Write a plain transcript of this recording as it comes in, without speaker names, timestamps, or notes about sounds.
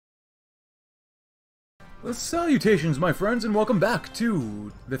Salutations, my friends, and welcome back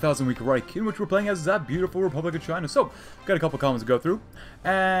to the Thousand Week Reich, in which we're playing as that beautiful Republic of China. So, got a couple comments to go through,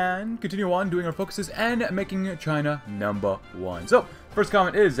 and continue on doing our focuses and making China #1. So, first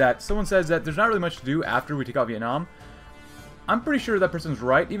comment is that someone says that there's not really much to do after we take out Vietnam. I'm pretty sure that person's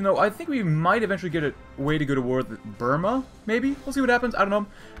right, even though I think we might eventually get a way to go to war with Burma, maybe? We'll see what happens, I don't know.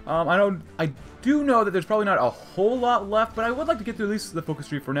 I do know that there's probably not a whole lot left, but I would like to get to at least the focus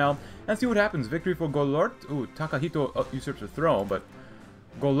tree for now, and see what happens. Victory for Golort. Ooh, Takahito usurps the throne, but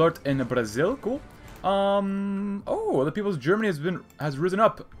Golort in Brazil, cool. Oh, the people's Germany has risen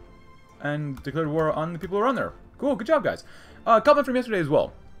up and declared war on the people around there. Cool, good job, guys. Comment from yesterday as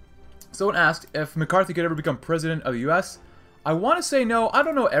well. Someone asked if McCarthy could ever become president of the U.S. I want to say no. I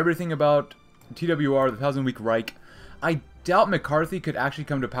don't know everything about TWR, the Thousand Week Reich. I doubt McCarthy could actually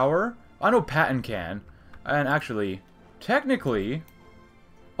come to power. I know Patton can. And actually, technically,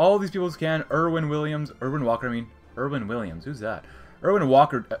 all these people can. Irwin Williams, Irwin Williams, who's that? Irwin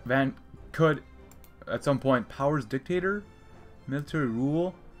Walker could, at some point, Power's dictator, military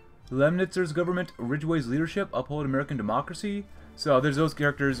rule, Lemnitzer's government, Ridgway's leadership, uphold American democracy. So there's those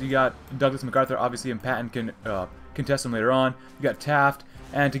characters. You got Douglas MacArthur, obviously, and Patton can contest them later on. You got Taft,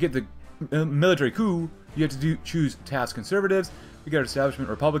 and to get the military coup, you have to choose Taft's conservatives. You got establishment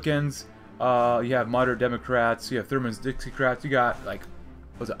Republicans. You have moderate Democrats. You have Thurman's Dixiecrats. You got, like,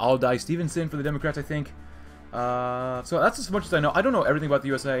 was it Aldi Stevenson for the Democrats, I think. So that's as much as I know. I don't know everything about the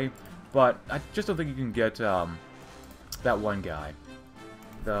USA, but I just don't think you can get that one guy,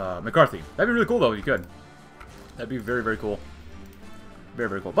 the McCarthy. That'd be really cool, though, if you could. That'd be very, very cool. Very,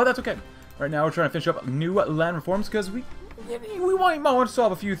 very cool. But that's okay. Right now, we're trying to finish up new land reforms because we might want to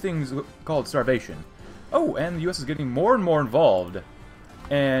solve a few things called starvation. Oh, and the U.S. is getting more and more involved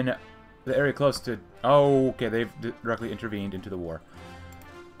in the area close to... Oh, okay, they've directly intervened into the war.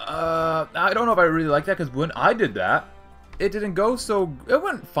 I don't know if I really like that, because when I did that, it didn't go so... It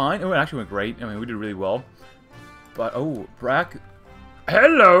went fine. It actually went great. I mean, we did really well. But, oh, Brack...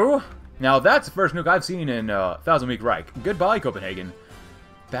 Hello! Now, that's the first nuke I've seen in Thousand Week Reich. Goodbye, Copenhagen.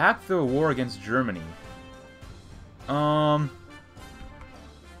 Back the war against Germany. Do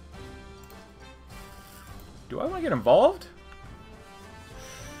I want to get involved?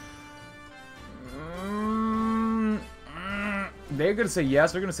 They're gonna say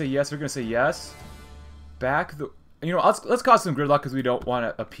yes. They're gonna say yes. They're gonna say yes. Back the. You know, let's cause some gridlock because we don't want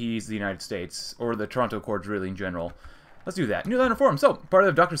to appease the United States or the Toronto Accords really in general. Let's do that. New land reform. So, part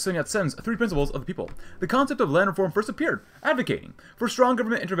of Dr. Sun Yat-sen's 3 principles of the people. The concept of land reform first appeared, advocating for strong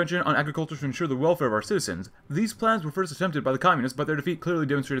government intervention on agriculture to ensure the welfare of our citizens. These plans were first attempted by the communists, but their defeat clearly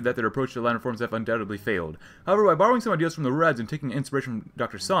demonstrated that their approach to land reforms have undoubtedly failed. However, by borrowing some ideas from the Reds and taking inspiration from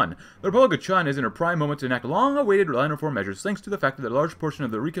Dr. Sun, the Republic of China is in a prime moment to enact long-awaited land reform measures, thanks to the fact that a large portion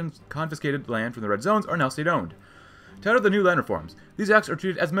of the confiscated land from the Red Zones are now state-owned. Titled the New Land Reforms. These acts are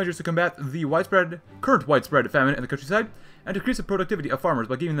treated as measures to combat the current widespread famine in the countryside, and to increase the productivity of farmers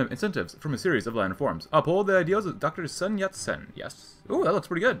by giving them incentives from a series of land reforms. Uphold the ideals of Dr. Sun Yat-sen. Yes. Ooh, that looks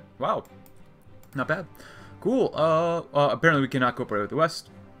pretty good. Wow. Not bad. Cool. Apparently we cannot cooperate with the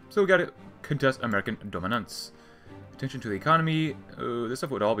West, so we gotta contest American dominance. Attention to the economy. This stuff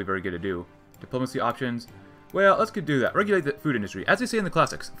would all be very good to do. Diplomacy options. Well, let's do that. Regulate the food industry. As they say in the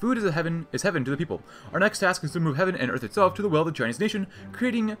classics, food is heaven to the people. Our next task is to move heaven and earth itself to the will of the Chinese nation,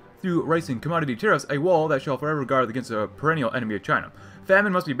 creating, through rising commodity tariffs, a wall that shall forever guard against a perennial enemy of China.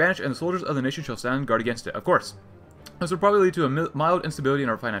 Famine must be banished, and the soldiers of the nation shall stand guard against it, of course. This will probably lead to a mild instability in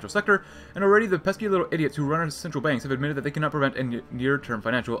our financial sector, and already the pesky little idiots who run our central banks have admitted that they cannot prevent a near-term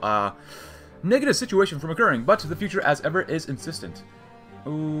financial, negative situation from occurring, but the future, as ever, is insistent.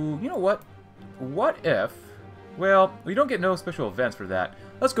 Ooh, you know what? What if... Well, we don't get no special events for that.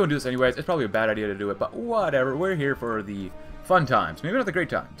 Let's go and do this anyways. It's probably a bad idea to do it, but whatever. We're here for the fun times. Maybe not the great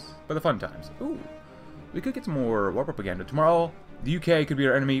times, but the fun times. Ooh. We could get some more war propaganda. Tomorrow, the UK could be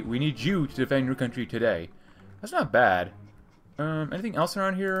our enemy. We need you to defend your country today. That's not bad. Anything else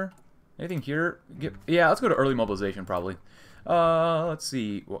around here? Anything here? Yeah, let's go to early mobilization, probably. Let's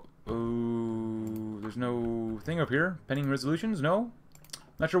see. Ooh, there's no thing up here. Pending resolutions? No?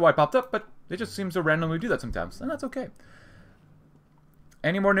 Not sure why it popped up, but it just seems to randomly do that sometimes, and that's okay.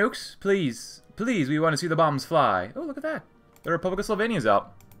 Any more nukes? Please. Please, we want to see the bombs fly. Oh, look at that. The Republic of Slovenia's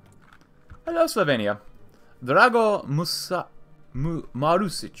out. Hello, Slovenia. Drago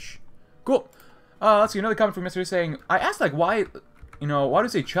Marusic. Cool. Let's see, another comment from yesterday saying, I asked, like, why, you know, why do you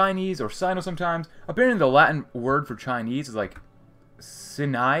say Chinese or Sino sometimes? Apparently the Latin word for Chinese is, like,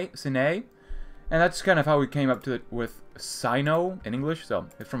 Sine. And that's kind of how we came up to it with Sino in English. So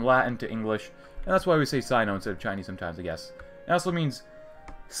it's from Latin to English. And that's why we say Sino instead of Chinese sometimes, I guess. It also means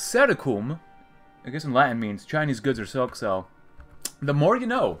Sericum I guess in Latin means Chinese goods are silk, so the more you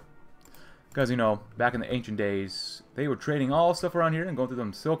know. Because, you know, back in the ancient days, they were trading all stuff around here and going through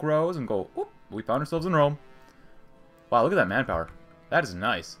them silk roads and go, whoop, we found ourselves in Rome. Wow, look at that manpower. That is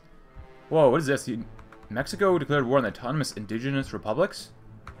nice. Whoa, what is this? Mexico declared war on the autonomous indigenous republics?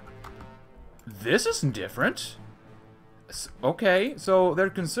 This is different. Okay, so they're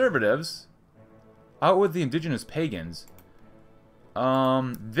conservatives out with the indigenous pagans.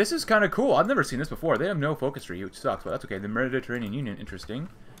 This is kind of cool. I've never seen this before. They have no focus tree, which sucks, but that's okay. The Mediterranean Union, interesting.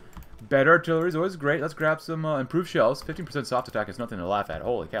 Better artillery is always great. Let's grab some improved shells. 15% soft attack is nothing to laugh at.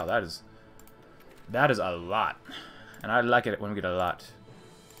 Holy cow, that is a lot. And I like it when we get a lot.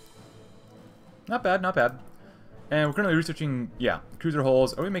 Not bad, not bad. And we're currently researching, yeah, cruiser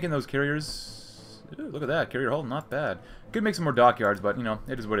hulls. Are we making those carriers? Ooh, look at that, carrier hull, not bad. Could make some more dockyards, but, you know,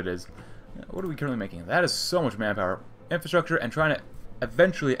 it is what it is. What are we currently making? That is so much manpower. Infrastructure, and trying to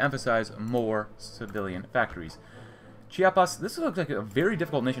eventually emphasize more civilian factories. Chiapas, this looks like a very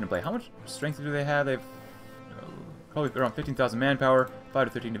difficult nation to play. How much strength do they have? They have probably around 15,000 manpower, 5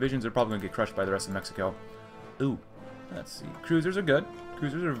 to 13 divisions. They're probably going to get crushed by the rest of Mexico. Ooh, let's see. Cruisers are good.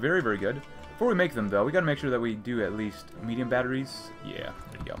 Cruisers are very, very good. Before we make them, though, we got to make sure that we do at least medium batteries. Yeah,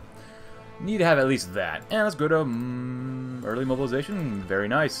 there you go. Need to have at least that. And let's go to early mobilization. Very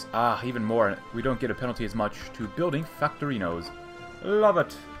nice. Ah, even more. We don't get a penalty as much to building factorinos. Love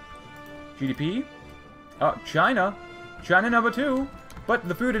it. GDP? China. China number 2. But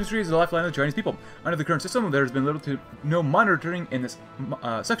the food industry is the lifeline of the Chinese people. Under the current system, there has been little to no monitoring in this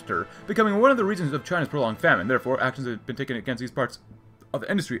sector, becoming one of the reasons of China's prolonged famine. Therefore, actions have been taken against these parts of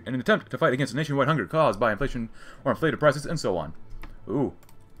the industry in an attempt to fight against nationwide hunger caused by inflation or inflated prices and so on. Ooh.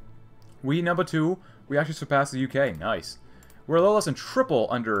 We, number 2, we actually surpassed the UK. Nice. We're a little less than triple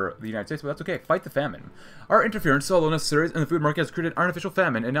under the United States, but that's okay. Fight the famine. Our interference, although necessary in the food market, has created artificial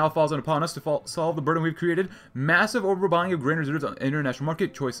famine, and now falls upon us to solve the burden we've created. Massive overbuying of grain reserves on the international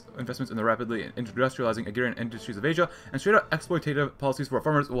market, choice investments in the rapidly industrializing agrarian industries of Asia, and straight-up exploitative policies for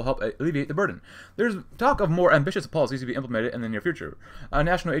farmers will help alleviate the burden. There's talk of more ambitious policies to be implemented in the near future. A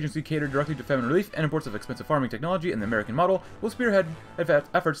national agency catered directly to famine relief and imports of expensive farming technology in the American model will spearhead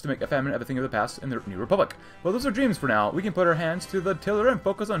efforts to make a famine a thing of the past in the new republic. Well, those are dreams for now. We can put our hands to the tiller and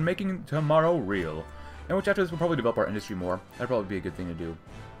focus on making tomorrow real. And which after this, we'll probably develop our industry more. That'd probably be a good thing to do.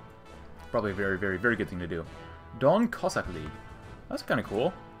 Probably a very, very, very good thing to do. Don Cossack League. That's kind of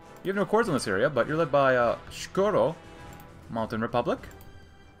cool. You have no cords in this area, but you're led by Shkoro, Mountain Republic,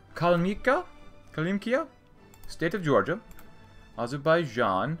 Kalimkia, State of Georgia,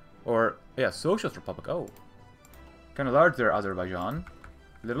 Azerbaijan, or, yeah, Socialist Republic. Oh. Kind of large there, Azerbaijan.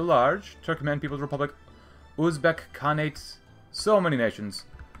 Little large. Turkmen People's Republic, Uzbek Khanates. So many nations.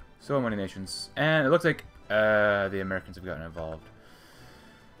 So many nations. And it looks like the Americans have gotten involved.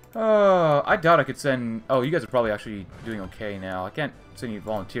 Oh, I doubt I could send... Oh, you guys are probably actually doing okay now. I can't send you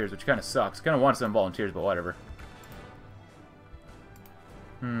volunteers, which kind of sucks. Kind of want to send volunteers, but whatever.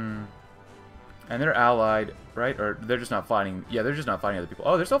 And they're allied, right? Or they're just not fighting... Yeah, they're just not fighting other people.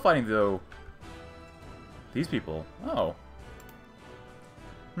 Oh, they're still fighting, though... These people. Oh.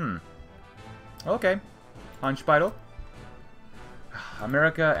 Okay. Hanspidel.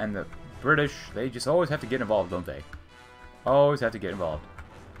 America and the British, they just always have to get involved, don't they? Always have to get involved.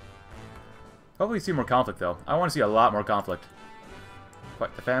 Hopefully see more conflict, though. I want to see a lot more conflict.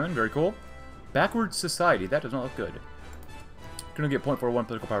 Fight the famine, very cool. Backward society, that does not look good. Gonna get 0.41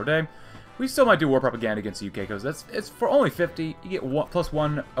 political power a day. We still might do war propaganda against the UK, because it's for only 50. You get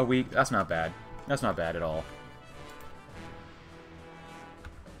 +1 a week. That's not bad. That's not bad at all.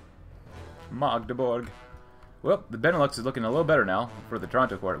 Magdeburg. Well, the Benelux is looking a little better now for the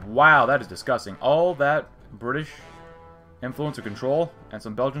Toronto Court. Wow, that is disgusting. All that British influence or control and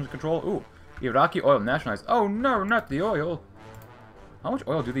some Belgian control. Ooh, Iraqi oil nationalized. Oh no, not the oil. How much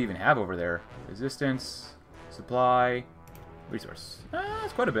oil do they even have over there? Resistance, supply, resource.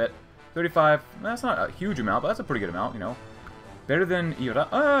 That's quite a bit. 35. That's not a huge amount, but that's a pretty good amount, you know. Better than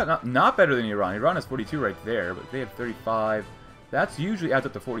Iran. Not better than Iran. Iran has 42 right there, but they have 35. That's usually adds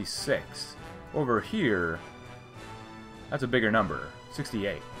up to 46. Over here... That's a bigger number,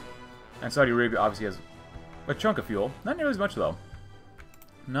 68. And Saudi Arabia obviously has a chunk of fuel. Not nearly as much, though.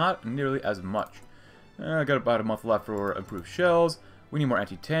 Not nearly as much. Got about a month left for improved shells. We need more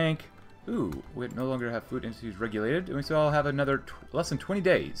anti-tank. Ooh, we no longer have food industries regulated. And we still have another less than 20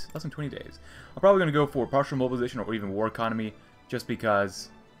 days. Less than 20 days. I'm probably going to go for partial mobilization or even war economy just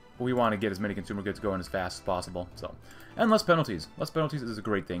because we want to get as many consumer goods going as fast as possible. So, and less penalties. Less penalties is a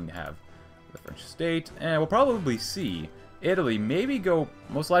great thing to have. The French state, and we'll probably see Italy maybe go,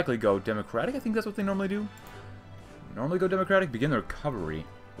 most likely go democratic. I think that's what they normally do. Normally go democratic, begin the recovery.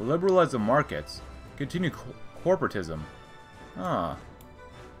 Liberalize the markets. Continue corporatism. Ah.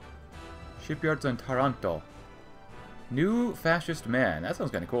 Shipyards on Taranto. New fascist man. That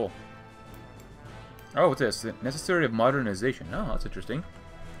sounds kind of cool. Oh, what's this? Necessary of modernization. Oh, that's interesting.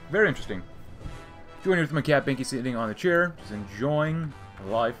 Very interesting. Join here with my cat Binky sitting on the chair, just enjoying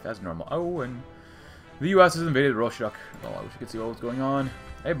life as normal. Oh, and the U.S. has invaded Roshuk. Oh, I wish you could see what was going on.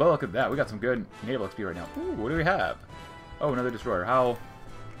 Hey, but look at that. We got some good naval XP right now. Ooh, what do we have? Oh, another destroyer. How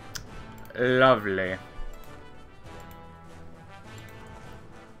lovely.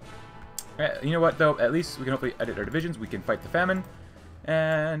 You know what, though? At least we can hopefully edit our divisions. We can fight the famine.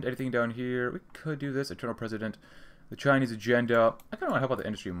 And anything down here. We could do this. Eternal President. The Chinese agenda. I kind of want to help out the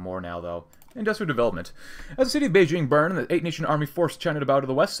industry more now, though. Industrial development. As the city of Beijing burned, the 8-nation army forced China to bow to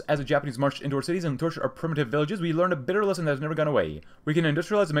the west. As the Japanese marched into our cities and tortured our primitive villages, we learned a bitter lesson that has never gone away. We can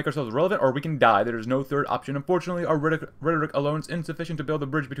industrialize and make ourselves relevant, or we can die. There is no third option. Unfortunately, our rhetoric alone is insufficient to build a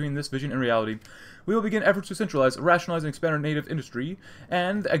bridge between this vision and reality. We will begin efforts to centralize, rationalize, and expand our native industry,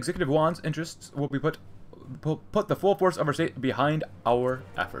 and the executive yuan's interests will be put the full force of our state behind our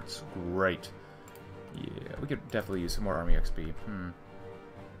efforts. Great. Yeah, we could definitely use some more army XP.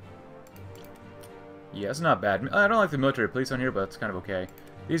 Yeah, it's not bad. I don't like the military police on here, but it's kind of okay.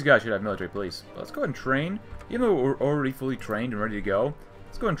 These guys should have military police. But let's go ahead and train. Even though we're already fully trained and ready to go,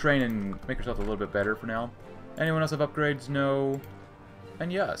 let's go ahead and train and make ourselves a little bit better for now. Anyone else have upgrades? No.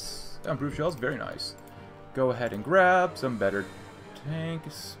 And yes. Improved shells, very nice. Go ahead and grab some better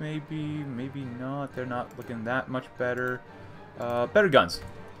tanks, maybe. Maybe not. They're not looking that much better. Better guns.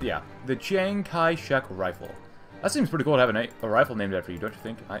 Yeah. The Chiang Kai-shek rifle. That seems pretty cool to have a rifle named after you, don't you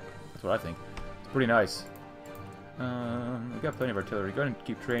think? That's what I think. Pretty nice. We got plenty of artillery. Go ahead and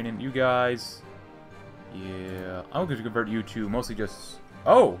keep training. You guys. Yeah. I'm going to convert you to mostly just...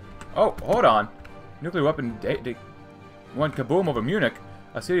 Oh! Oh, hold on. Nuclear weapon went kaboom over Munich.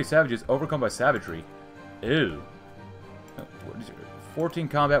 A city of savages overcome by savagery. Ew. 14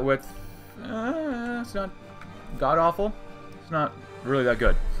 combat width. It's not god-awful. It's not really that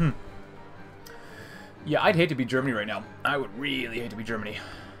good. Yeah, I'd hate to be Germany right now. I would really hate to be Germany.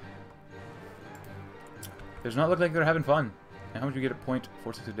 Does not look like they're having fun. And how much we get at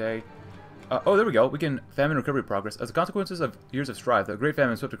 0.46 a day? Oh, there we go. We can famine recovery progress. As a consequences of years of strife, the Great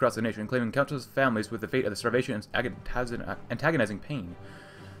Famine swept across the nation, claiming countless families with the fate of the starvation and antagonizing pain.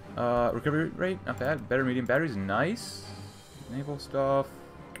 Recovery rate, not bad. Better medium batteries, nice. Naval stuff.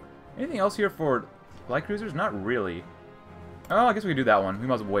 Anything else here for light cruisers? Not really. Oh, I guess we could do that one. We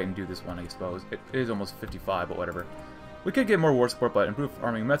might as well wait and do this one, I suppose. It is almost 55, but whatever. We could get more war support, but improve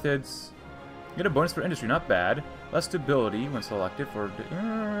arming methods. Get a bonus for industry, not bad. Less stability when selected for...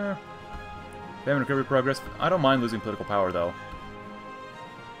 famine recovery progress. I don't mind losing political power, though.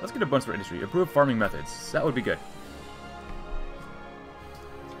 Let's get a bonus for industry. Improve farming methods. That would be good.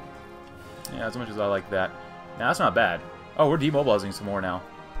 Yeah, as much as I like that. Nah, that's not bad. Oh, we're demobilizing some more now.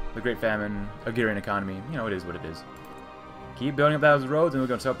 The Great Famine, agrarian economy. You know, it is what it is. Keep building up those roads, and we're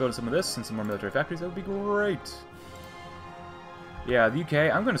going to start building some of this and some more military factories. That would be great. Yeah, the UK,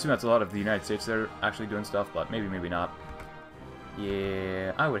 I'm going to assume that's a lot of the United States that are actually doing stuff, but maybe, maybe not.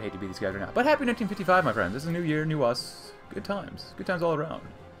 Yeah, I would hate to be these guys right now. But happy 1955, my friends. This is a new year, new us. Good times. Good times all around.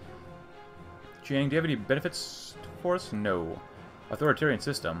 Chiang, do you have any benefits for us? No. Authoritarian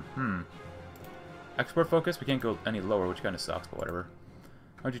system. Export focus, we can't go any lower, which kind of sucks, but whatever.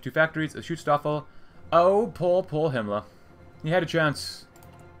 102 factories, a Schutzstaffel. Oh, Paul Himmler. He had a chance.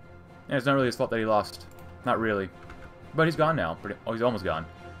 And it's not really his fault that he lost. Not really. But he's gone now. Oh, he's almost gone.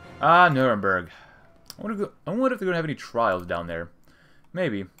 Ah, Nuremberg. I wonder if they're going to have any trials down there.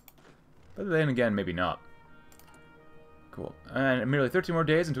 Maybe. But then again, maybe not. Cool. And merely 13 more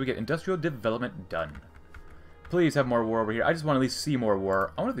days until we get industrial development done. Please have more war over here. I just want to at least see more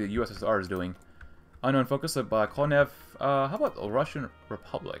war. I wonder what the USSR is doing. Unknown focus by Konev. How about the Russian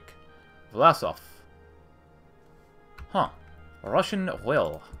Republic? Vlasov. Huh. Russian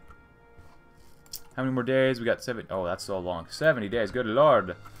will. How many more days? We got 7. Oh, that's so long. 70 days. Good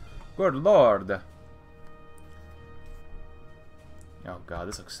lord. Good lord. Oh god,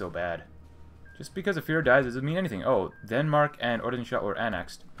 this looks so bad. Just because a fear dies doesn't mean anything. Oh, Denmark and Ordenschaft were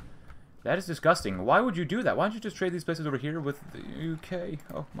annexed. That is disgusting. Why would you do that? Why don't you just trade these places over here with the UK?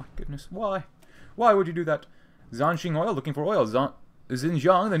 Oh my goodness. Why? Why would you do that? Zanxing oil, looking for oil.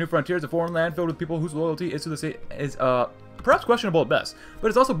 Xinjiang, the new frontier, is a foreign land filled with people whose loyalty is to the state is perhaps questionable at best, but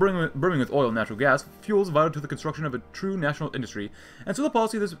it's also brimming with oil and natural gas, fuels vital to the construction of a true national industry, and so the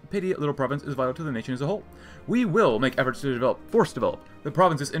policy of this petty little province is vital to the nation as a whole. We will make efforts to force develop the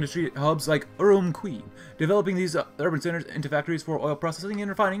province's industry hubs like Urumqi, developing these urban centers into factories for oil processing and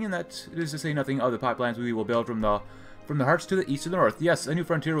refining, and that is to say nothing of the pipelines we will build from the From the hearts to the east to the north. Yes, a new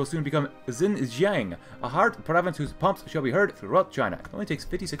frontier will soon become Xinjiang, a heart province whose pumps shall be heard throughout China. It only takes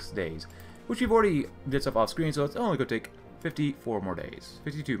 56 days, which we've already did stuff off screen, so it's only going to take 54 more days.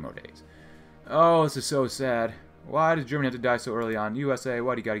 52 more days. Oh, this is so sad. Why did Germany have to die so early on? USA,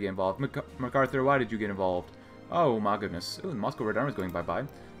 why do you gotta get involved? MacArthur, why did you get involved? Oh my goodness. Ooh, the Moscow Red Army is going bye-bye.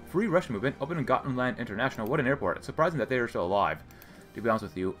 Free Russian movement, open in Gotland International. What an airport. It's surprising that they are still alive, to be honest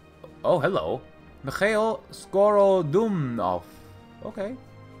with you. Oh, hello. Mikhail Skorodumov. Okay.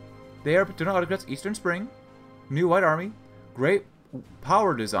 They are paternal autocrats, Eastern Spring. New White Army. Great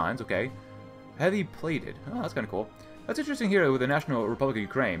power designs, okay. Heavy plated. Oh, that's kind of cool. That's interesting here with the National Republic of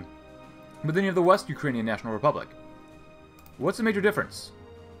Ukraine. But then you have the West Ukrainian National Republic. What's the major difference?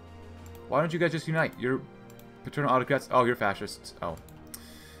 Why don't you guys just unite? You're paternal autocrats. Oh, you're fascists. Oh.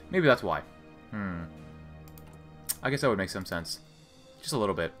 Maybe that's why. I guess that would make some sense. Just a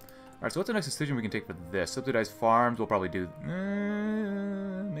little bit. Alright, so what's the next decision we can take for this? Subsidized farms, we'll probably do...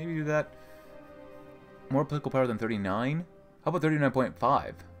 maybe do that. More political power than 39? How about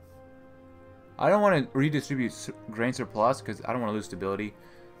 39.5? I don't want to redistribute grain surplus because I don't want to lose stability.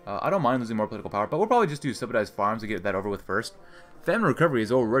 I don't mind losing more political power, but we'll probably just do subsidized farms to get that over with first. Famine recovery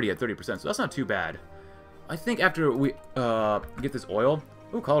is already at 30%, so that's not too bad. I think after we get this oil...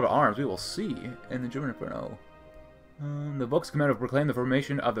 Ooh, call to arms, we will see in the German Inferno. The Volks command will proclaim the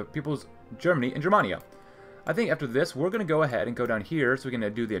formation of the People's Germany in Germania. I think after this, we're going to go ahead and go down here so we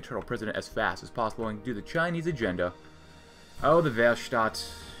can do the Eternal President as fast as possible and do the Chinese agenda. Oh, the Wehrstadt.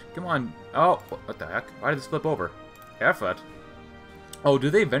 Come on. Oh, what the heck? Why did this flip over? Erfurt. Oh, do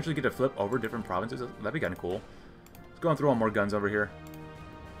they eventually get to flip over different provinces? That'd be kind of cool. Let's go and throw on more guns over here.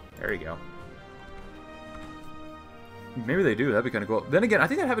 There you go. Maybe they do. That'd be kind of cool. Then again, I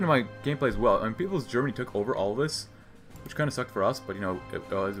think that happened in my gameplay as well. I mean, People's Germany took over all of this, which kind of sucked for us, but, you know, it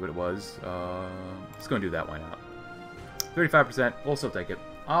was what it was. Let's go and do that. Why not? 35%. We'll still take it.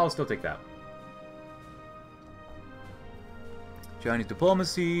 I'll still take that. Chinese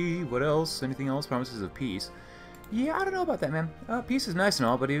diplomacy. What else? Anything else? Promises of peace. Yeah, I don't know about that, man. Peace is nice and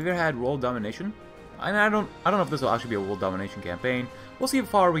all, but have you ever had world domination? I mean, I don't know if this will actually be a world domination campaign. We'll see how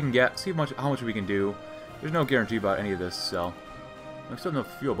far we can get, see how much we can do. There's no guarantee about any of this, so... We still have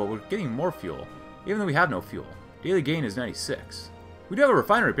no fuel, but we're getting more fuel, even though we have no fuel. Daily gain is 96. We do have a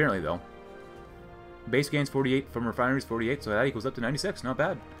refinery, apparently, though. Base gains 48 from refineries, 48, so that equals up to 96. Not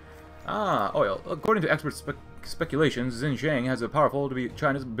bad. Oil. According to expert speculations, Xinjiang has the powerful to be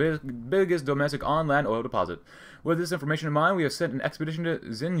China's biggest domestic on-land oil deposit. With this information in mind, we have sent an expedition to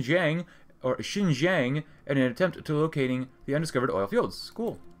Xinjiang in an attempt to locating the undiscovered oil fields.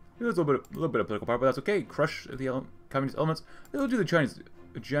 Cool. There's a little bit of political power, but that's okay. Crush the communist elements. They'll do the Chinese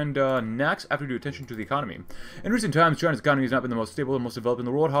agenda next after we do attention to the economy. In recent times, China's economy has not been the most stable and most developed in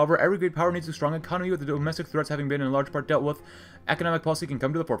the world. However, every great power needs a strong economy, with the domestic threats having been in large part dealt with. Economic policy can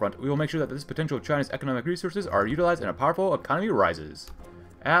come to the forefront. We will make sure that this potential of China's economic resources are utilized and a powerful economy rises.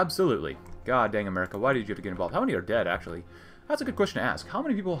 Absolutely. God dang America, why did you have to get involved? How many are dead, actually? That's a good question to ask. How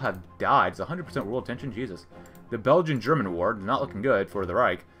many people have died? It's 100% world tension? Jesus. The Belgian-German war, not looking good for the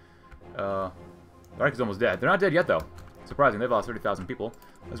Reich. The Reich is almost dead. They're not dead yet, though. Surprising, they've lost 30,000 people.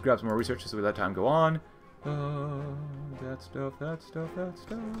 Let's grab some more research just so we let time go on. That stuff.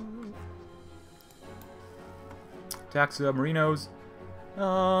 Tax submarinos.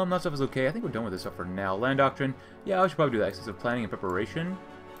 That stuff is okay. I think we're done with this stuff for now. Land doctrine. Yeah, I should probably do that. Excessive planning and preparation.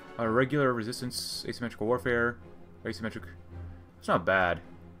 Regular resistance, asymmetrical warfare. Asymmetric. It's not bad.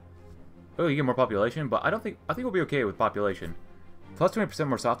 Oh, you get more population, but I think we'll be okay with population. Plus 20%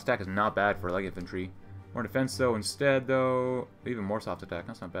 more soft attack is not bad for light infantry. More defense, though, instead, though. Even more soft attack.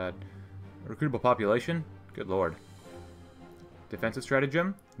 That's not bad. Recruitable population. Good lord. Defensive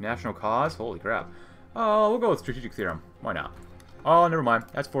stratagem. National cause. Holy crap. Oh, we'll go with strategic theorem. Why not? Oh, never mind.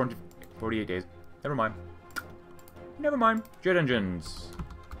 That's 448 days. Never mind. Never mind. Jet engines.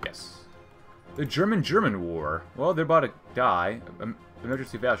 Yes. The German War. Well, they're about to die.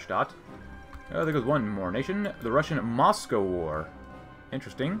 Emergency Wehrstadt. Oh, there goes one more nation. The Russian-Moscow War.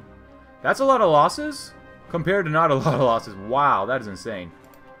 Interesting. That's a lot of losses compared to not a lot of losses. Wow, that is insane.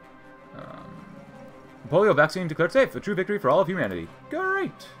 Polio vaccine declared safe. A true victory for all of humanity.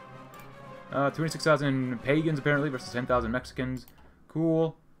 Great. 26,000 pagans apparently versus 10,000 Mexicans.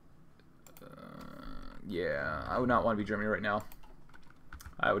 Cool. Yeah, I would not want to be Germany right now.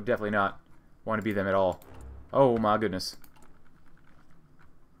 I would definitely not want to be them at all. Oh my goodness.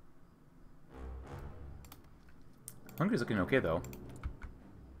 Hungary's looking okay though.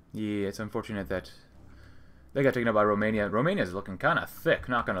 Yeah, it's unfortunate that they got taken up by Romania. Romania's looking kind of thick,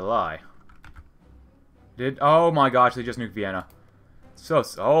 not gonna lie. Oh my gosh, they just nuked Vienna.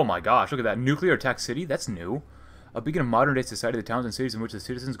 Oh my gosh, look at that. Nuclear attack city? That's new. a beacon of modern-day society, the towns and cities in which the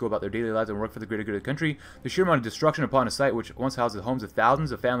citizens go about their daily lives and work for the greater good of the country. The sheer amount of destruction upon a site which once housed the homes of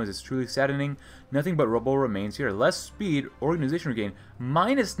thousands of families is truly saddening. Nothing but rubble remains here. Less speed, organization regain,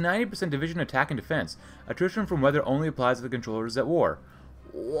 minus 90% division, attack, and defense. Attrition from weather only applies to the controllers at war.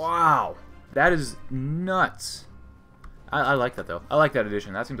 Wow, that is nuts. I like that, though. I like that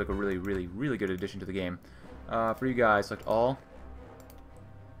addition. That seems like a really, really, really good addition to the game. For you guys, select all.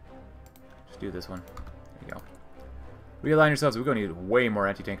 Just do this one. There you go. Realign yourselves. We're going to need way more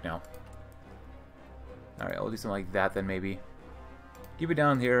anti-tank now. Alright, I'll do something like that then, maybe. Keep it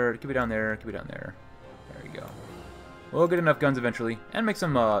down here. Keep it down there. Keep it down there. There you go. We'll get enough guns eventually. And make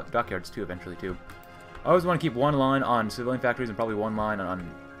some dockyards, too, eventually, too. I always want to keep one line on civilian factories and probably one line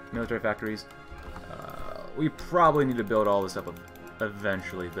on military factories. We probably need to build all this up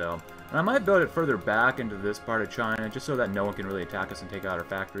eventually, though. And I might build it further back into this part of China, just so that no one can really attack us and take out our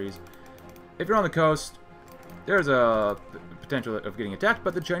factories. If you're on the coast, there's a potential of getting attacked,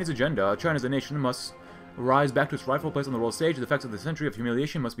 but the Chinese agenda, China as a nation, must rise back to its rightful place on the world stage. The effects of the century of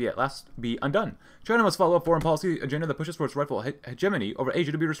humiliation must at last be undone. China must follow a foreign policy agenda that pushes for its rightful hegemony over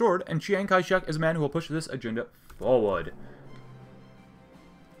Asia to be restored, and Chiang Kai-shek is a man who will push this agenda forward.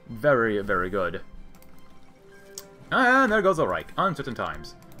 Very, very good. And there goes the Reich. Uncertain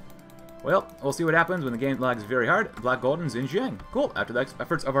times. Well, we'll see what happens when the game lags very hard. Black gold in Xinjiang. Cool. After the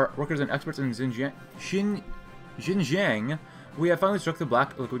efforts of our workers and experts in Xinjiang, we have finally struck the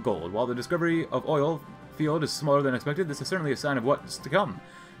black liquid gold. While the discovery of oil field is smaller than expected, this is certainly a sign of what's to come.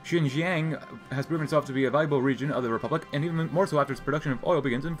 Xinjiang has proven itself to be a valuable region of the Republic, and even more so after its production of oil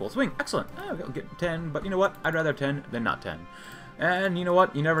begins in full swing. Excellent. I'll get 10, but you know what? I'd rather have 10 than not 10. And you know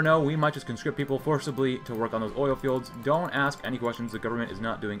what? You never know. We might just conscript people forcibly to work on those oil fields. Don't ask any questions. The government is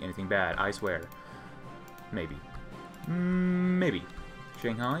not doing anything bad. I swear. Maybe. Maybe.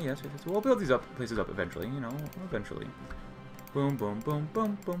 Shanghai, yes. We'll build these places up eventually. You know, eventually. Boom, boom, boom,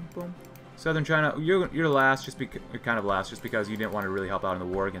 boom, boom, boom. Southern China, you're last, kind of last, just because you didn't want to really help out in the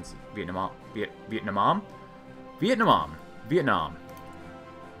war against Vietnam. Vietnam.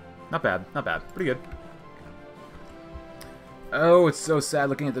 Not bad. Not bad. Pretty good. Oh, it's so sad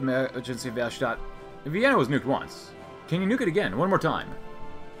looking at the emergency of Verstadt. Vienna was nuked once. Can you nuke it again? One more time.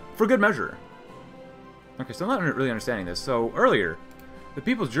 For good measure. Okay, so I'm not really understanding this. So, earlier, the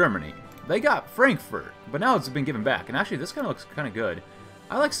People's Germany, they got Frankfurt, but now it's been given back. And actually, this kind of looks kind of good.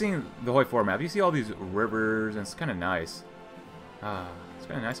 I like seeing the Hoi4 map. You see all these rivers, and it's kind of nice. It's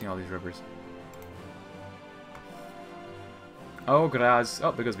kind of nice seeing all these rivers. Oh, Graz.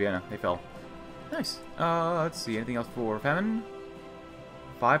 Oh, there goes Vienna. They fell. Nice. Let's see. Anything else for famine?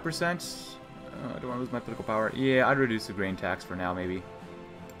 5%? I don't want to lose my political power. Yeah, I'd reduce the grain tax for now, maybe.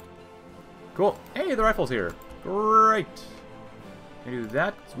 Cool. Hey, the rifle's here. Great. Can I do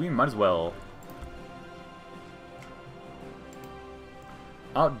that? We might as well.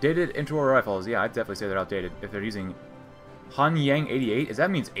 Outdated interwar rifles. Yeah, I'd definitely say they're outdated. If they're using Hanyang 88. Does that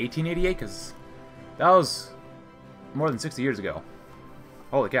mean 1888? Because that was more than 60 years ago.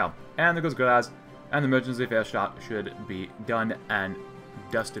 Holy cow. And there goes Graz. And the emergency fail shot should be done and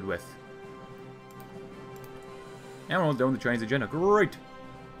dusted with. And we're almost done with the Chinese agenda. Great!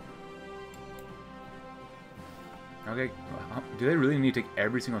 Okay, do they really need to take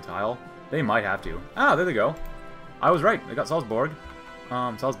every single tile? They might have to. Ah, there they go. I was right. They got Salzburg.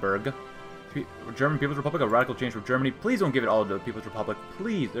 Salzburg. German People's Republic, a radical change for Germany. Please don't give it all to the People's Republic.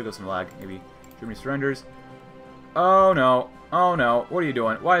 Please. There goes some lag, maybe. Germany surrenders. Oh, no. Oh, no. What are you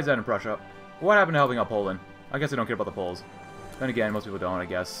doing? Why is that in Prussia? What happened to helping out Poland? I guess I don't care about the Poles. Then again, most people don't, I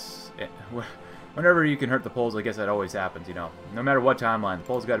guess. Whenever you can hurt the Poles, I guess that always happens, you know. No matter what timeline, the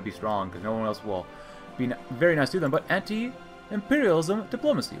Poles got to be strong, because no one else will be very nice to them. But anti-imperialism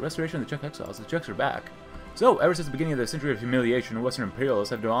diplomacy. Restoration of the Czech exiles. The Czechs are back. So, ever since the beginning of the century of humiliation, Western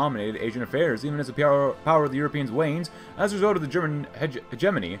imperialists have dominated Asian affairs, even as the power of the Europeans wanes. As a result of the German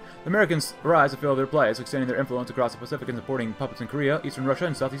hegemony, the Americans rise to fill their place, extending their influence across the Pacific and supporting puppets in Korea, Eastern Russia,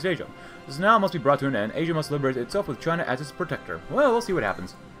 and Southeast Asia. This now must be brought to an end. Asia must liberate itself with China as its protector. Well, we'll see what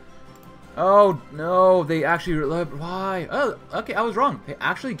happens. Oh, no, they actually... Why? Oh, okay, I was wrong. They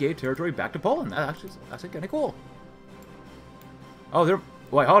actually gave territory back to Poland. That's actually kind of cool. Oh, they're...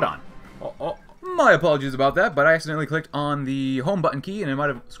 Wait, hold on. My apologies about that, but I accidentally clicked on the home button key, and it might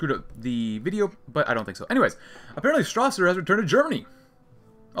have screwed up the video, but I don't think so. Anyways, apparently Strasser has returned to Germany.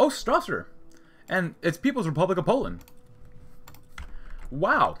 Oh, Strasser. And it's People's Republic of Poland.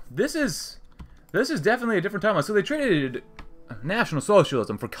 Wow, this is definitely a different timeline. So they traded National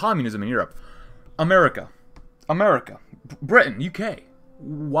Socialism for communism in Europe. America. Britain. UK.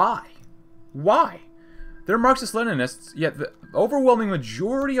 Why? Why? They're Marxist-Leninists, yet the overwhelming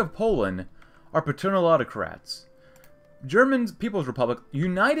majority of Poland are paternal autocrats. German People's Republic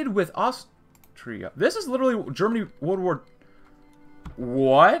united with Austria. This is literally Germany World War...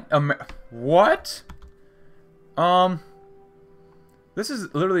 What? What? This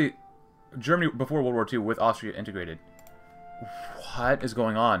is literally Germany before World War II with Austria integrated. What is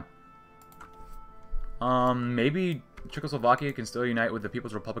going on? Maybe Czechoslovakia can still unite with the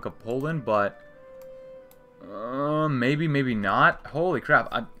People's Republic of Poland, but... maybe, maybe not. Holy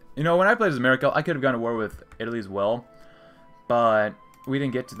crap. You know, when I played as America, I could have gone to war with Italy as well, but we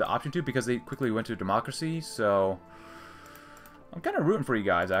didn't get to the option to because they quickly went to democracy, so... I'm kind of rooting for you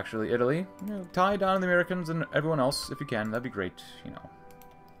guys, actually, Italy. You know, tie down the Americans and everyone else if you can. That'd be great, you know.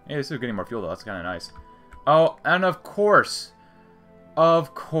 Hey, this is getting more fuel, though. That's kind of nice. Oh, and of course,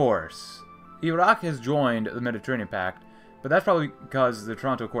 Iraq has joined the Mediterranean Pact, but that's probably because the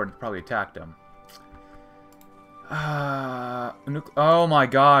Toronto Accord probably attacked them. Oh my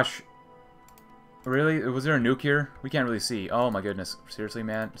gosh. Really? Was there a nuke here? We can't really see. Oh my goodness. Seriously,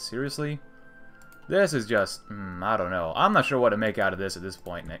 man? Seriously? This is just... I don't know. I'm not sure what to make out of this at this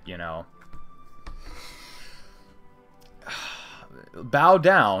point, you know. Bow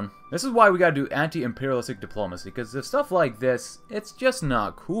down. This is why we gotta do anti-imperialistic diplomacy, because the stuff like this, it's just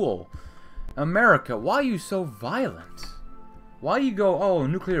not cool. America, why are you so violent? Why you go, oh,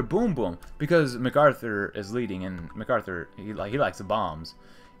 nuclear boom boom? Because MacArthur is leading, and MacArthur, he likes the bombs.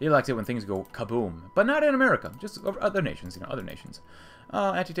 He likes it when things go kaboom. But not in America, just other nations, you know, other nations.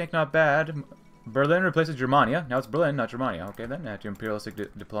 Anti-tank, not bad. Berlin replaces Germania. Now it's Berlin, not Germania. Okay, then, anti-imperialistic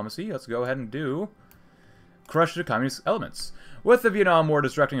diplomacy. Let's go ahead and do... Crush the communist elements. With the Vietnam War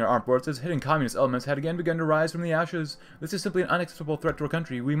distracting our armed forces, hidden communist elements had again begun to rise from the ashes. This is simply an unacceptable threat to our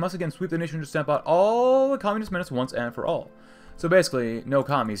country. We must again sweep the nation to stamp out all the communist menace once and for all. So basically, no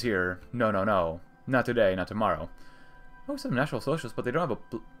commies here. No, no, no. Not today, not tomorrow. Oh, some National Socialists, but they don't have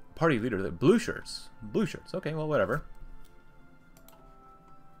a party leader. They're blue shirts. Blue shirts. Okay, well, whatever.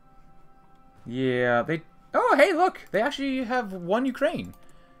 Yeah, they... Oh, hey, look! They actually have won Ukraine.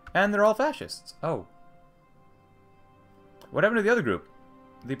 And they're all fascists. Oh. What happened to the other group?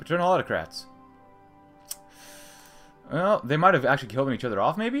 The paternal autocrats. Well, they might have actually killed each other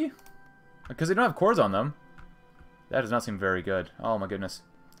off, maybe? Because they don't have cores on them. That does not seem very good. Oh, my goodness.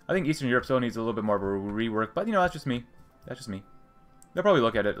 I think Eastern Europe still needs a little bit more of a rework, but, you know, that's just me. That's just me. They'll probably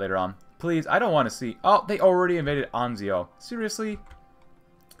look at it later on. Please, I don't want to see... Oh, they already invaded Anzio. Seriously?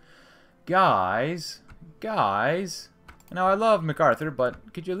 Guys. Guys. Now, I love MacArthur,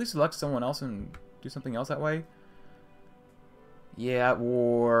 but could you at least elect someone else and do something else that way? Yeah,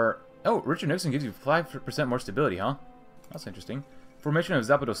 or... Oh, Richard Nixon gives you 5% more stability, huh? That's interesting. Formation of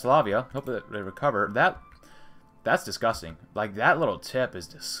Zapadoslavia. Hope that they recover. That's disgusting. Like, that little tip is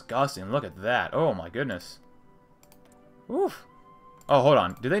disgusting. Look at that. Oh, my goodness. Oof. Oh, hold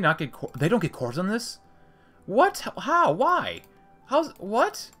on. Do they not get... They don't get cores on this? What? How? Why?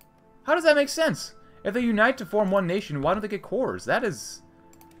 What? How does that make sense? If they unite to form one nation, why don't they get cores? That is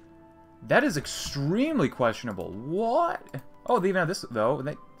extremely questionable. What? Oh, they even have this, though.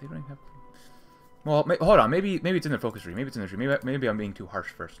 They don't even have... Well, hold on. Maybe it's in their focus tree. Maybe it's in their tree. Maybe I'm being too harsh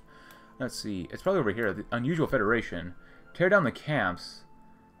first. Let's see. It's probably over here. The Unusual Federation. Tear down the camps.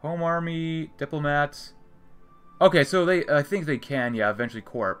 Home Army. Diplomats. Okay, so I think they can, yeah, eventually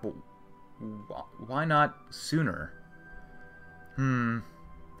core. But why not sooner?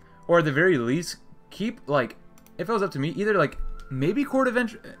 Or at the very least, keep, like... If it was up to me, either, like, maybe core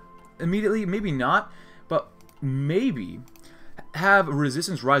immediately, maybe not. But maybe... have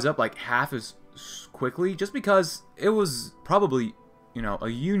resistance rise up like half as quickly, just because it was probably, you know, a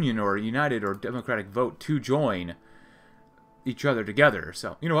union or a united or democratic vote to join each other together.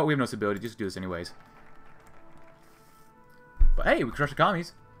 So, you know what, we have no stability, just do this anyways. But hey, we crushed the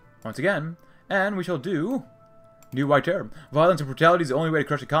commies once again, and we shall do New White Terror. Violence and brutality is the only way to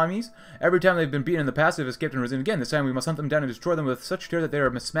crush the commies. Every time they've been beaten in the past, they've escaped and risen again. This time we must hunt them down and destroy them with such terror that they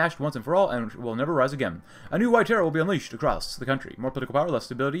are smashed once and for all and will never rise again. A new White Terror will be unleashed across the country. More political power, less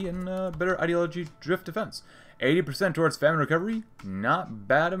stability, and better ideology drift defense. 80% towards famine recovery? Not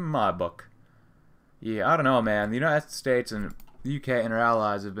bad in my book. Yeah, I don't know, man. The United States and the UK and our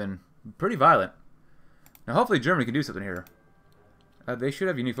allies have been pretty violent. Now, hopefully Germany can do something here. They should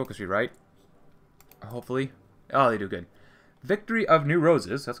have unique focus tree, right? Hopefully. Oh, they do good. Victory of New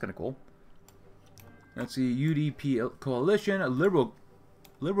Roses. That's kind of cool. Let's see. UDP coalition. A liberal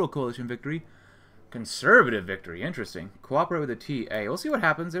coalition victory. Conservative victory. Interesting. Cooperate with the TA. We'll see what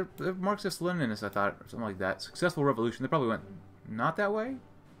happens. They're Marxist-Leninists, I thought. Or something like that. Successful revolution. They probably went not that way.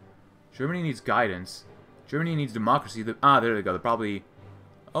 Germany needs guidance. Germany needs democracy. There they go. They're probably...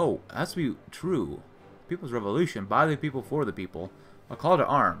 Oh, that has to be true. People's revolution. By the people, for the people. A call to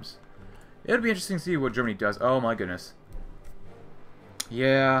arms. It'll be interesting to see what Germany does. Oh my goodness.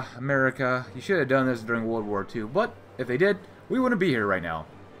 Yeah, America, you should have done this during World War II, but if they did, we wouldn't be here right now.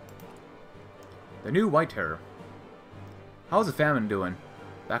 The New White Terror. How's the famine doing?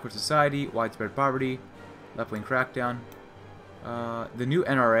 Backward society, widespread poverty, left-wing crackdown. The new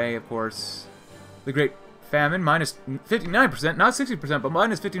NRA, of course. The Great Famine, minus 59%, not 60%, but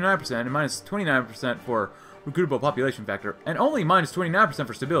minus 59%, and minus 29% for recruitable population factor, and only minus 29%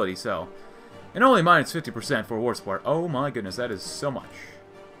 for stability, so... And only minus 50% for war support. Oh my goodness, that is so much.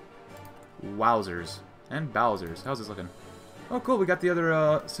 Wowzers. And Bowsers. How's this looking? Oh, cool, we got the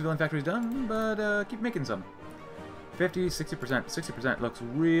other civilian factories done, but keep making some. 50, 60%. 60% looks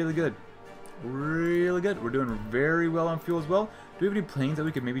really good. Really good. We're doing very well on fuel as well. Do we have any planes that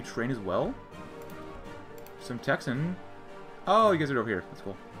we could maybe train as well? Some Texan. Oh, you guys are over here. That's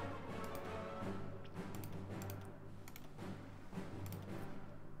cool.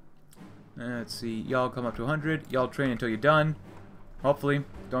 Let's see. Y'all come up to 100. Y'all train until you're done. Hopefully.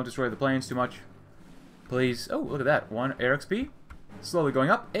 Don't destroy the planes too much. Please. Oh, look at that. 1 air XP. Slowly going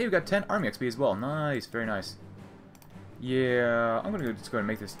up. Hey, we got 10 army XP as well. Nice. Very nice. Yeah. I'm going to just go ahead and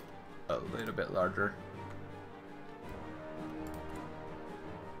make this a little bit larger.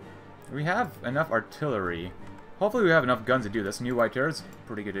 We have enough artillery. Hopefully we have enough guns to do this. New White Terror is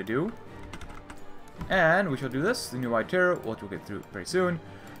pretty good to do. And we shall do this. The New White Terror, which we'll get through very soon.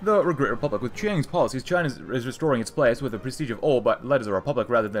 The Great Republic. With Chiang's policies, China is restoring its place with the prestige of old, but led as a republic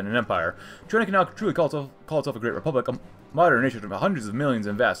rather than an empire. China can now truly call itself a great republic, a modern nation of hundreds of millions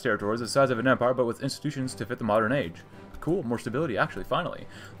in vast territories, the size of an empire, but with institutions to fit the modern age. Cool, more stability, actually, finally.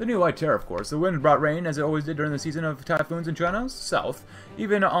 The New White Terror, of course. The wind brought rain, as it always did during the season of typhoons in China's south.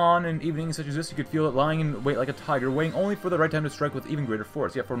 Even on an evening such as this, you could feel it lying in wait like a tiger, waiting only for the right time to strike with even greater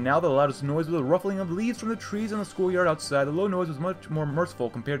force. Yet for now, the loudest noise was the ruffling of leaves from the trees in the schoolyard outside. The low noise was much more merciful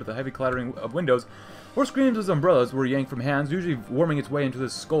compared to the heavy clattering of windows, or screams as umbrellas were yanked from hands, usually worming its way into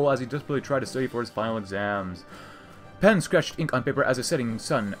his skull as he desperately tried to study for his final exams. Pen scratched ink on paper as a setting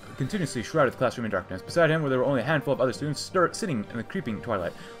sun continuously shrouded the classroom in darkness. Beside him, where there were only a handful of other students sitting in the creeping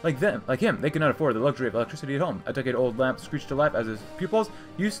twilight. Like him, they could not afford the luxury of electricity at home. A decade-old lamp screeched to life as his pupils,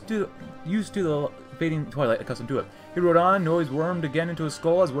 used to the fading twilight, accustomed to it. He rode on, noise wormed again into his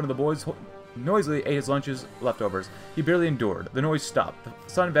skull as one of the boys noisily ate his lunch's leftovers. He barely endured. The noise stopped. The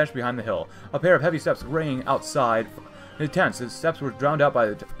sun vanished behind the hill. A pair of heavy steps rang outside. His steps were drowned out by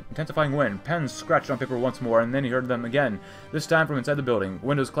the intensifying wind. Pens scratched on paper once more, and then he heard them again, this time from inside the building.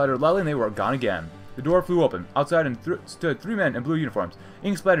 Windows clattered loudly, and they were gone again. The door flew open. Outside stood 3 men in blue uniforms.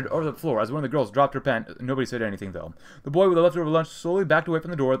 Ink splattered over the floor as one of the girls dropped her pen. Nobody said anything, though. The boy with the leftover lunch slowly backed away from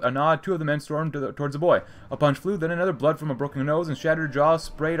the door. A nod, 2 of the men stormed towards the boy. A punch flew, then another. Blood from a broken nose and shattered jaw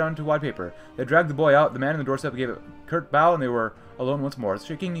sprayed onto white paper. They dragged the boy out. The man in the doorstep gave a curt bow, and they were alone once more.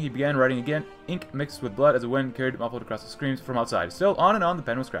 Shaking, he began writing again. Ink mixed with blood as the wind carried muffled across the screams from outside. Still, on and on, the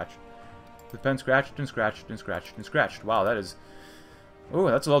pen was scratched. The pen scratched and scratched and scratched and scratched. Wow, that is... Oh,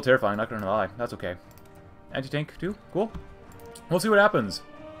 that's a little terrifying, not gonna lie. That's okay. Anti-tank, too? Cool. We'll see what happens.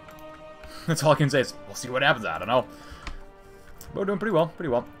 That's all I can say is, we'll see what happens. I don't know. But we're doing pretty well, pretty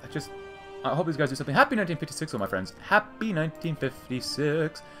well. I hope these guys do something. Happy 1956, though, my friends. Happy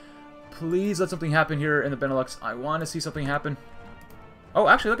 1956. Please let something happen here in the Benelux. I want to see something happen. Oh,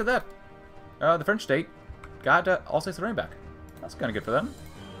 actually, look at that. The French state got Alsace-Lorraine back. That's kind of good for them.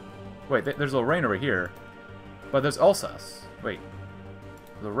 Wait, there's Lorraine over here. But there's Alsace. Wait.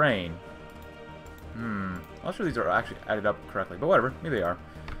 Lorraine. I'm not sure these are actually added up correctly, but whatever. Maybe they are.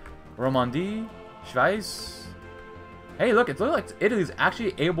 Romandie. Schweiz. Hey, look, it looks like Italy's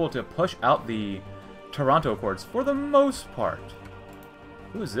actually able to push out the Toronto Accords for the most part.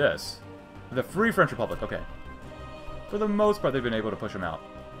 Who is this? The Free French Republic. Okay. For the most part, they've been able to push them out.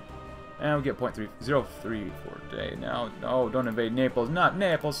 And we get 0.3034 a day. Now, no, don't invade Naples. Not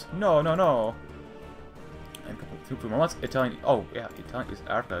Naples. No, no, no. And a couple more months. Italian. Oh, yeah. Italian.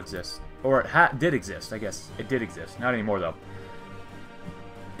 Africa exists. Or it did exist, I guess. It did exist. Not anymore, though.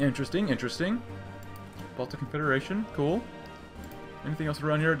 Interesting, interesting. Baltic Confederation. Cool. Anything else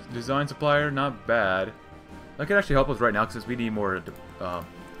around here? Design supplier. Not bad. That could actually help us right now because we need more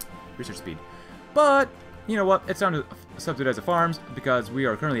research speed. But, you know what? It's time to subsidize the farms because we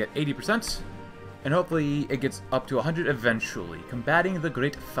are currently at 80%. And hopefully it gets up to 100 eventually. Combating the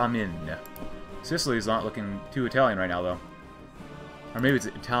Great Famine. Sicily is not looking too Italian right now, though. Or maybe it's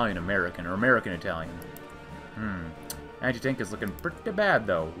Italian-American or American-Italian. Anti-tank is looking pretty bad,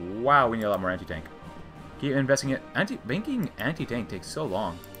 though. Wow, we need a lot more anti-tank. Keep investing in banking anti-tank takes so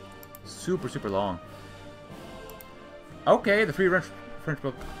long. Super, super long. Okay, the Free French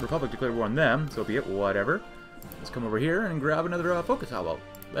Republic declared war on them, so be it, whatever. Let's come over here and grab another focus. How about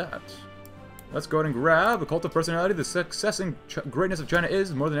that? Let's go ahead and grab a cult of personality. The success and greatness of China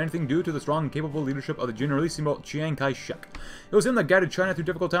is, more than anything, due to the strong and capable leadership of the Generalissimo Chiang Kai-shek. It was him that guided China through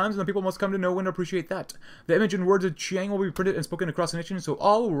difficult times, and the people must come to know and appreciate that. The image and words of Chiang will be printed and spoken across the nation, so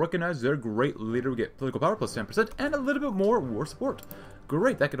all will recognize their great leader. We get political power plus 10% and a little bit more war support.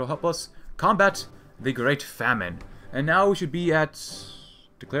 Great, that could help us combat the Great Famine. And now we should be at...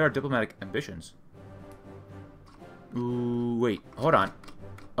 declare our diplomatic ambitions. Ooh, wait, hold on.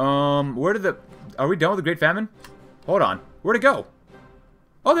 Where did the... Are we done with the Great Famine? Hold on. Where'd it go?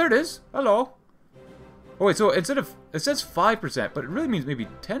 Oh, there it is. Hello. Oh, wait, so instead of... It says 5%, but it really means maybe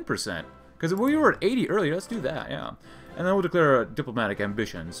 10%. Because we were at 80 earlier. Let's do that, yeah. And then we'll declare our diplomatic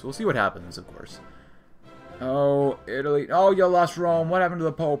ambitions. We'll see what happens, of course. Oh, Italy. Oh, you lost Rome. What happened to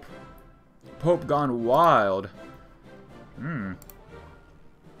the Pope? Pope gone wild.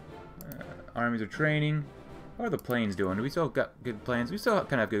 Armies are training. How are the planes doing? Do we still got good planes? We still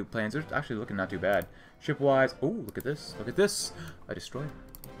kind of have good planes. They're actually looking not too bad. Ship-wise. Oh, look at this. Look at this. A destroyer.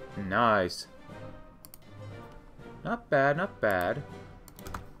 Nice. Not bad, not bad.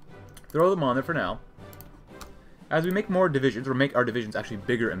 Throw them on there for now. As we make more divisions, or make our divisions actually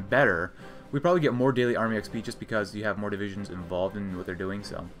bigger and better, we probably get more daily army XP just because you have more divisions involved in what they're doing,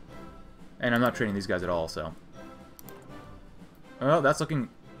 so. And I'm not training these guys at all, so. Oh, that's looking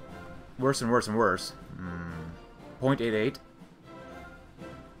worse and worse and worse. 0.88.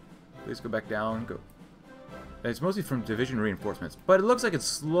 Please go back down. Go. It's mostly from division reinforcements, but it looks like it's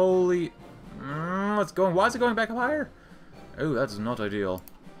slowly... it's going... Why is it going back up higher? Oh, that's not ideal.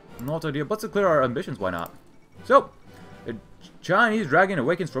 Not ideal. But to clear our ambitions, why not? So, the Chinese dragon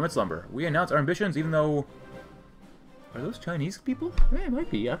awakens from its slumber. We announce our ambitions, even though... Are those Chinese people? Yeah, it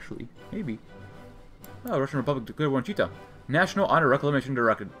might be, actually. Maybe. Oh, Russian Republic declared war on Cheetah. National Honor Reclamation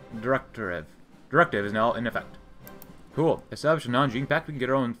Directive is now in effect. Cool. Establish a Nanjing Pact. We can get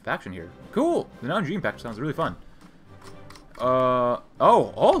our own faction here. Cool. The Nanjing Pact sounds really fun.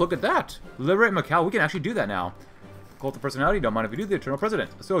 Oh, look at that. Liberate Macau. We can actually do that now. Cult of personality. Don't mind if we do. The Eternal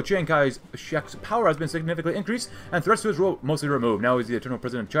President. So Chiang Kai-shek's power has been significantly increased, and threats to his rule mostly removed. Now he's the Eternal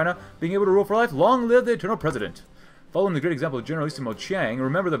President of China, being able to rule for life. Long live the Eternal President. Following the great example of Generalissimo Chiang,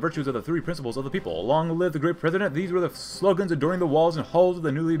 remember the virtues of the three principles of the people. Long live the great president. These were the slogans adorning the walls and halls of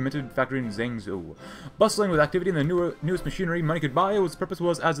the newly minted factory in Zhengzhou. Bustling with activity in the newest machinery money could buy, its purpose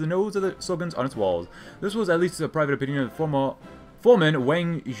was as the nose of the slogans on its walls. This was at least a private opinion of the Foreman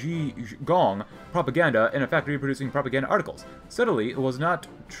Wang Zhigong propaganda in a factory producing propaganda articles. Subtly, it was not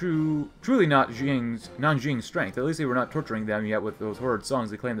truly not Nanjing's strength. At least they were not torturing them yet with those horrid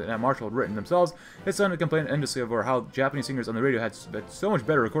songs they claimed that Marshall had written themselves. His son had complained endlessly over how Japanese singers on the radio had so much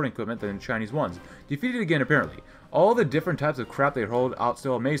better recording equipment than Chinese ones. Defeated again, apparently. All the different types of crap they rolled out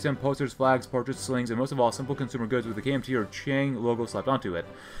still amazed him. Posters, flags, portraits, slings, and most of all, simple consumer goods with the KMT or Chiang logo slapped onto it.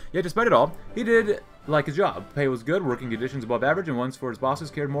 Yet, despite it all, he did like his job. Pay was good, working conditions above average, and ones for his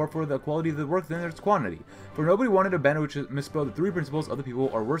bosses cared more for the quality of the work than its quantity. For nobody wanted a banner which misspelled the three principles of the people,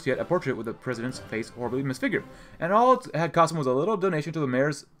 or worse yet, a portrait with the president's face horribly misfigured. And all it had cost him was a little donation to the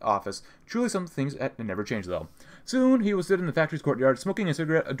mayor's office. Truly some things had never changed, though. Soon, he was stood in the factory's courtyard, smoking a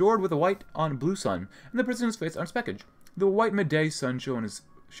cigarette, adored with a white on blue sun, and the president's face unspecked. The white midday sun shone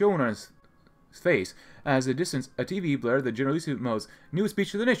on his face. As a distance, a TV blared the Generalissimo's new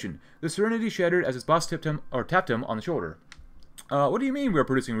speech to the nation. The serenity shattered as his boss tapped him on the shoulder. What do you mean we're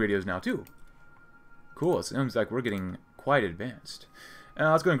producing radios now, too? Cool, it seems like we're getting quite advanced.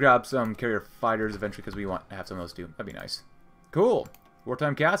 Let's go and grab some carrier fighters eventually, because we want to have some of those, too. That'd be nice. Cool.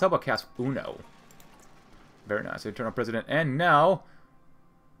 Wartime cast? How about cast Uno? Very nice. Eternal President. And now,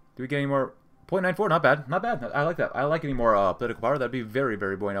 do we get any more? 0.94, not bad. Not bad. I like that. I like any more political power. That'd be very,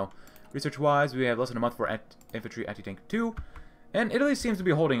 very bueno. Research-wise, we have less than a month for infantry anti-tank 2. And Italy seems to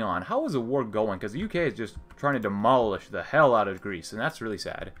be holding on. How is the war going? Because the UK is just trying to demolish the hell out of Greece, and that's really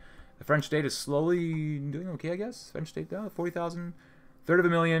sad. The French state is slowly doing okay, I guess. French state, 40,000. Third of a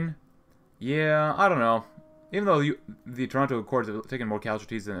million. Yeah, I don't know. Even though the Toronto Accords have taken more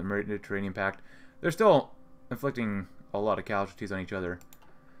casualties than the Mediterranean Pact, they're still inflicting a lot of casualties on each other.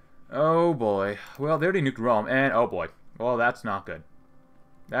 Oh boy. Well, they already nuked Rome, and oh boy. Well, that's not good.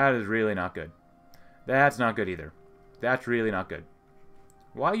 That is really not good. That's not good either. That's really not good.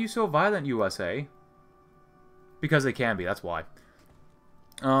 Why are you so violent, USA? Because they can be, that's why.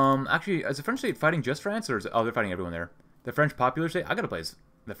 Actually, is the French state fighting just France, or is it... Oh, they're fighting everyone there. The French popular state? I gotta play as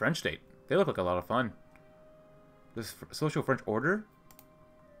the French state. They look like a lot of fun. The Social French Order?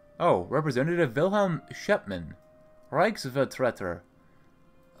 Oh, Representative Wilhelm Schepman. Reichsvertreter.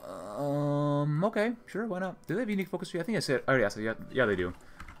 Okay, sure, why not? Do they have unique focus tree? I think I said... I already asked it. Yeah, they do.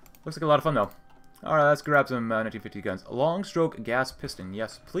 Looks like a lot of fun, though. Alright, let's grab some 1950 guns. Long stroke gas piston.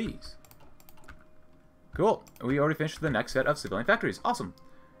 Yes, please. Cool. We already finished the next set of civilian factories. Awesome.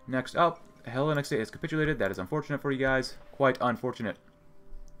 Next up, Hellenic State has capitulated. That is unfortunate for you guys. Quite unfortunate.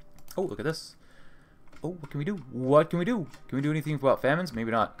 Oh, look at this. Oh, what can we do? What can we do? Can we do anything about famines?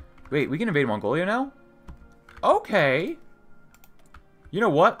 Maybe not. Wait, we can invade Mongolia now? Okay. You know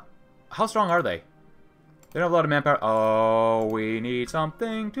what? How strong are they? They don't have a lot of manpower. Oh, we need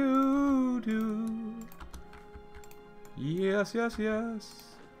something to do. Yes, yes, yes.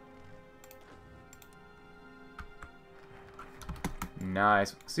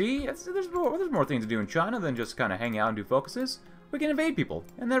 Nice. See, there's more things to do in China than just kind of hang out and do focuses. We can invade people,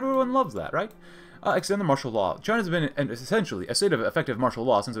 and everyone loves that, right? Extend the martial law. China's been essentially a state of effective martial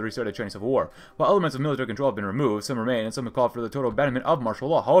law since the restart of the Chinese Civil War. While elements of military control have been removed, some remain, and some have called for the total abandonment of martial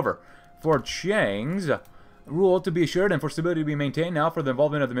law. However, for Chiang's rule to be assured and for stability to be maintained, now for the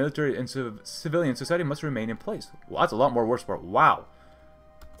involvement of the military and civilian society must remain in place. Well, that's a lot more worse for it. Wow.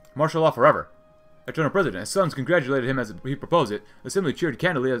 Martial law forever. Eternal President. His sons congratulated him as he proposed it. The Assembly cheered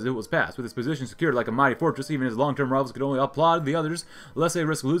candidly as it was passed. With his position secured like a mighty fortress, even his long-term rivals could only applaud the others, lest they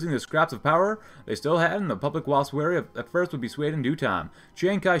risk losing the scraps of power they still had, and the public, whilst wary at first, would be swayed in due time.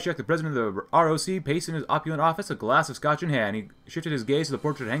 Chiang Kai-shek, the president of the ROC, paced in his opulent office, a glass of scotch in hand. He shifted his gaze to the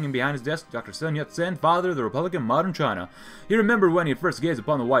portrait hanging behind his desk, Dr. Sun Yat-sen, father of the Republic of Modern China. He remembered when he had first gazed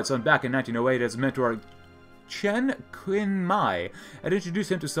upon the white sun back in 1908 as mentor Chen Qinmai had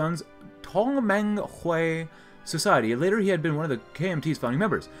introduced him to Sun's Tongmenghui Society. Later, he had been one of the KMT's founding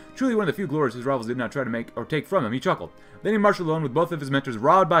members. Truly one of the few glories his rivals did not try to make or take from him. He chuckled. Then he marched alone with both of his mentors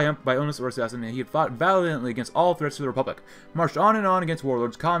robbed by illness or assassin, and he had fought valiantly against all threats to the Republic. Marched on and on against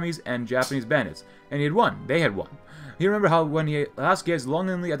warlords, commies, and Japanese bandits. And he had won. They had won. He remembered how when he last gazed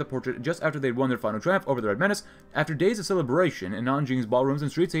longingly at the portrait just after they'd won their final triumph over the Red Menace, after days of celebration in Nanjing's ballrooms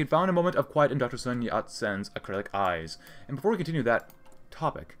and streets, he had found a moment of quiet in Dr. Sun Yat-sen's acrylic eyes. And before we continue that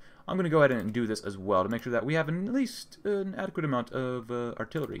topic, I'm going to go ahead and do this as well to make sure that we have at least an adequate amount of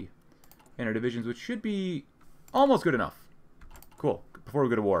artillery in our divisions, which should be almost good enough. Cool. Before we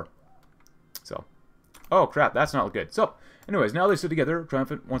go to war. So. Oh, crap. That's not good. So, anyways, now they stood together,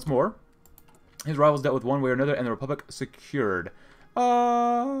 triumphant once more. His rivals dealt with one way or another, and the Republic secured.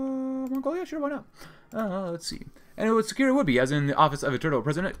 Mongolia? Sure, why not? Let's see. And it would secure it would be, as in the office of Eternal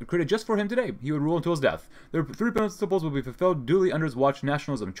President, created just for him today. He would rule until his death. The three principles would be fulfilled duly under his watch: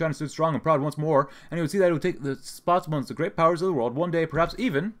 nationalism. China stood strong and proud once more, and he would see that it would take the spots amongst the great powers of the world one day, perhaps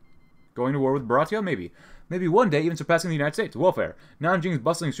even going to war with Baratia, maybe. Maybe one day even surpassing the United States. Welfare. Nanjing's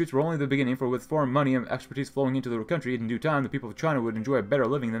bustling streets were only the beginning, for with foreign money and expertise flowing into the country, in due time the people of China would enjoy a better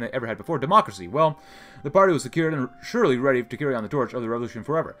living than they ever had before. Democracy. Well, the party was secured and surely ready to carry on the torch of the revolution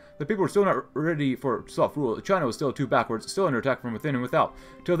forever. The people were still not ready for self-rule. China was still too backwards, still under attack from within and without.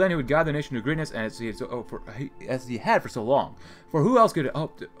 Till then he would guide the nation to greatness as he had for so long. For who else could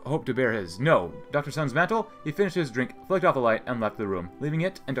hope to bear his? No. Dr. Sun's mantle. He finished his drink, flicked off the light, and left the room, leaving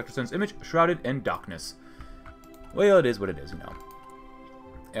it and Dr. Sun's image shrouded in darkness. Well, it is what it is, you know.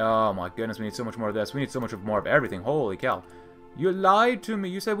 Oh my goodness, we need so much more of this. We need so much more of everything. Holy cow. You lied to me.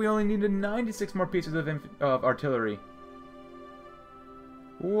 You said we only needed 96 more pieces of artillery.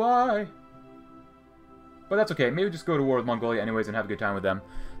 Why? But that's okay. Maybe just go to war with Mongolia anyways and have a good time with them.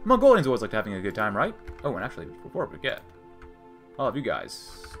 Mongolians always like having a good time, right? Oh, and actually, before we forget, I'll have you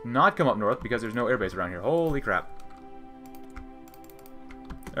guys not come up north because there's no airbase around here. Holy crap.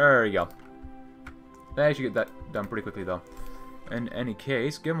 There you go. I should get that done pretty quickly, though. In any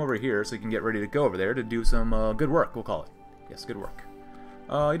case, get him over here so you can get ready to go over there to do some good work, we'll call it. Yes, good work.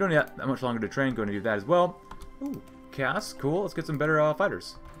 You don't need that much longer to train. Going to do that as well. Ooh, Cass, cool. Let's get some better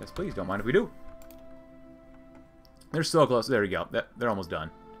fighters. Yes, please, don't mind if we do. They're so close. There you go. They're almost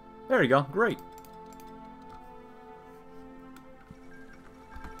done. There you go. Great.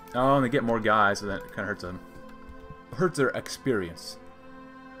 Oh, and they get more guys, so that kind of hurts them. Hurts their experience.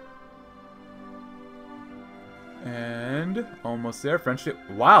 And almost there. Friendship.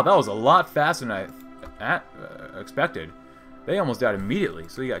 Wow, that was a lot faster than I expected. They almost died immediately.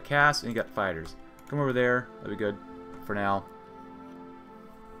 So you got Cass and you got fighters. Come over there. That'll be good for now.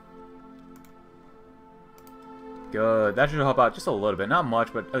 Good. That should help out just a little bit. Not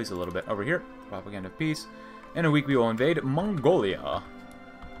much, but at least a little bit. Over here. Propaganda of peace. In a week we will invade Mongolia.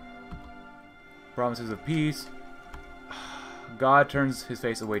 Promises of peace. God turns his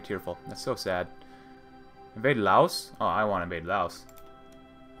face away tearful. That's so sad. Invade Laos? Oh, I want to invade Laos.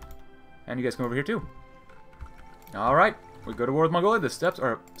 And you guys come over here too. Alright. We go to war with Mongolia. The steps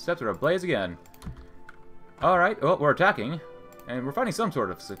are ablaze again. Alright. Well, we're attacking. And we're finding some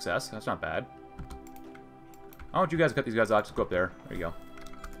sort of success. That's not bad. I want you guys to cut these guys off. Just go up there. There you go.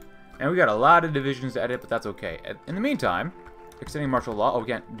 And we got a lot of divisions to edit, but that's okay. In the meantime, extending martial law. Oh, we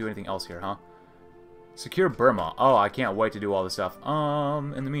can't do anything else here, huh? Secure Burma. Oh, I can't wait to do all this stuff.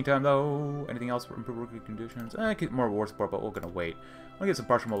 In the meantime, though, anything else for improved working conditions? Get more war support, but we're gonna wait. I'll get some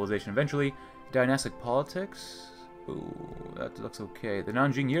partial mobilization eventually. Dynastic politics. Ooh, that looks okay. The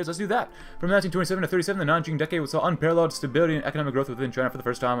Nanjing years, let's do that. From 1927 to 37, the Nanjing decade saw unparalleled stability and economic growth within China for the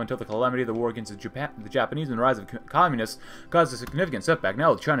first time until the calamity of the war against the Japanese and the rise of communists caused a significant setback.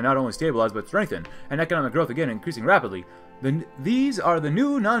 Now, with China not only stabilized but strengthened, and economic growth again increasing rapidly, these are the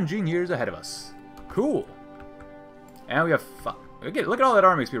new Nanjing years ahead of us. Cool. And we have look at all that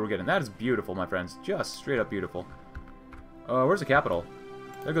army speed we're getting. That is beautiful, my friends. Just straight up beautiful. Where's the capital?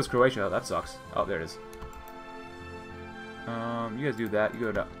 There goes Croatia. That sucks. Oh, there it is. You guys do that. You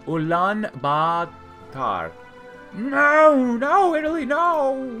go to Ulaanbaatar. No! No, Italy!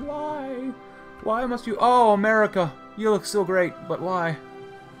 No! Why? Why must you... Oh, America! You look so great, but why?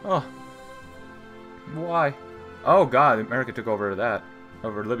 Oh. Why? Oh, God. America took over that.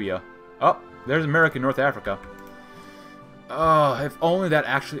 Over Libya. Oh, there's America in North Africa. Oh, if only that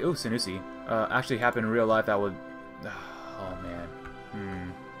actually... Oh, Senussi. Actually happened in real life, that would... Oh, man.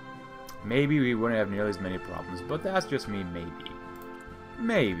 Maybe we wouldn't have nearly as many problems, but that's just me, maybe.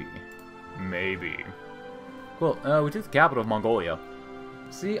 Maybe. Maybe. Cool, we took the capital of Mongolia.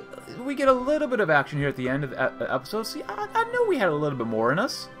 See, we get a little bit of action here at the end of the episode. See, I knew we had a little bit more in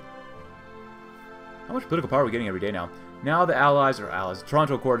us. How much political power are we getting every day now? Now the allies are allies. The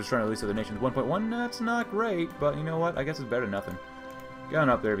Toronto Accord is trying to release other nations. 1.1, that's not great, but you know what? I guess it's better than nothing. Get on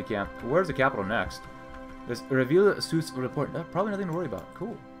up there if you can. Where's the capital next? This reveal Seuss report. Probably nothing to worry about.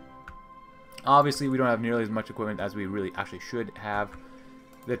 Cool. Obviously, we don't have nearly as much equipment as we really actually should have.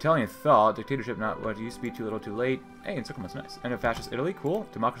 The Italian thought, dictatorship not what it used to be, too little too late. Hey, Encirclement's nice. And a fascist Italy, cool.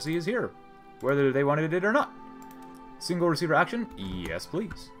 Democracy is here, whether they wanted it or not. Single receiver action? Yes,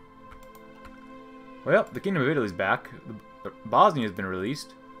 please. Well, the Kingdom of Italy's back. Bosnia has been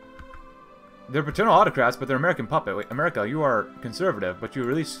released. They're paternal autocrats, but they're American puppet. Wait, America, you are conservative, but you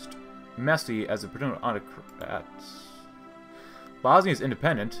released Messi as a paternal autocrat. Bosnia is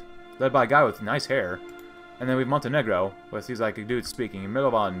independent, led by a guy with nice hair. And then we have Montenegro, where he's like a dude speaking.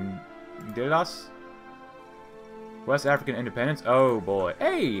 Milovan Didas? West African independence? Oh boy.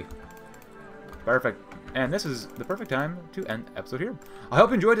 Hey! Perfect. And this is the perfect time to end the episode here. I hope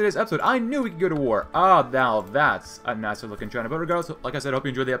you enjoyed today's episode. I knew we could go to war. Ah, now that's a nicer looking China. But regardless, like I said, I hope you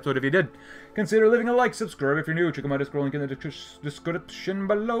enjoyed the episode. If you did, consider leaving a like, subscribe if you're new. Check out my Discord link in the description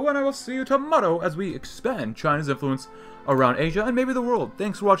below. And I will see you tomorrow as we expand China's influence around Asia and maybe the world.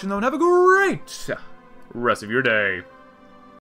 Thanks for watching though, and have a great rest of your day.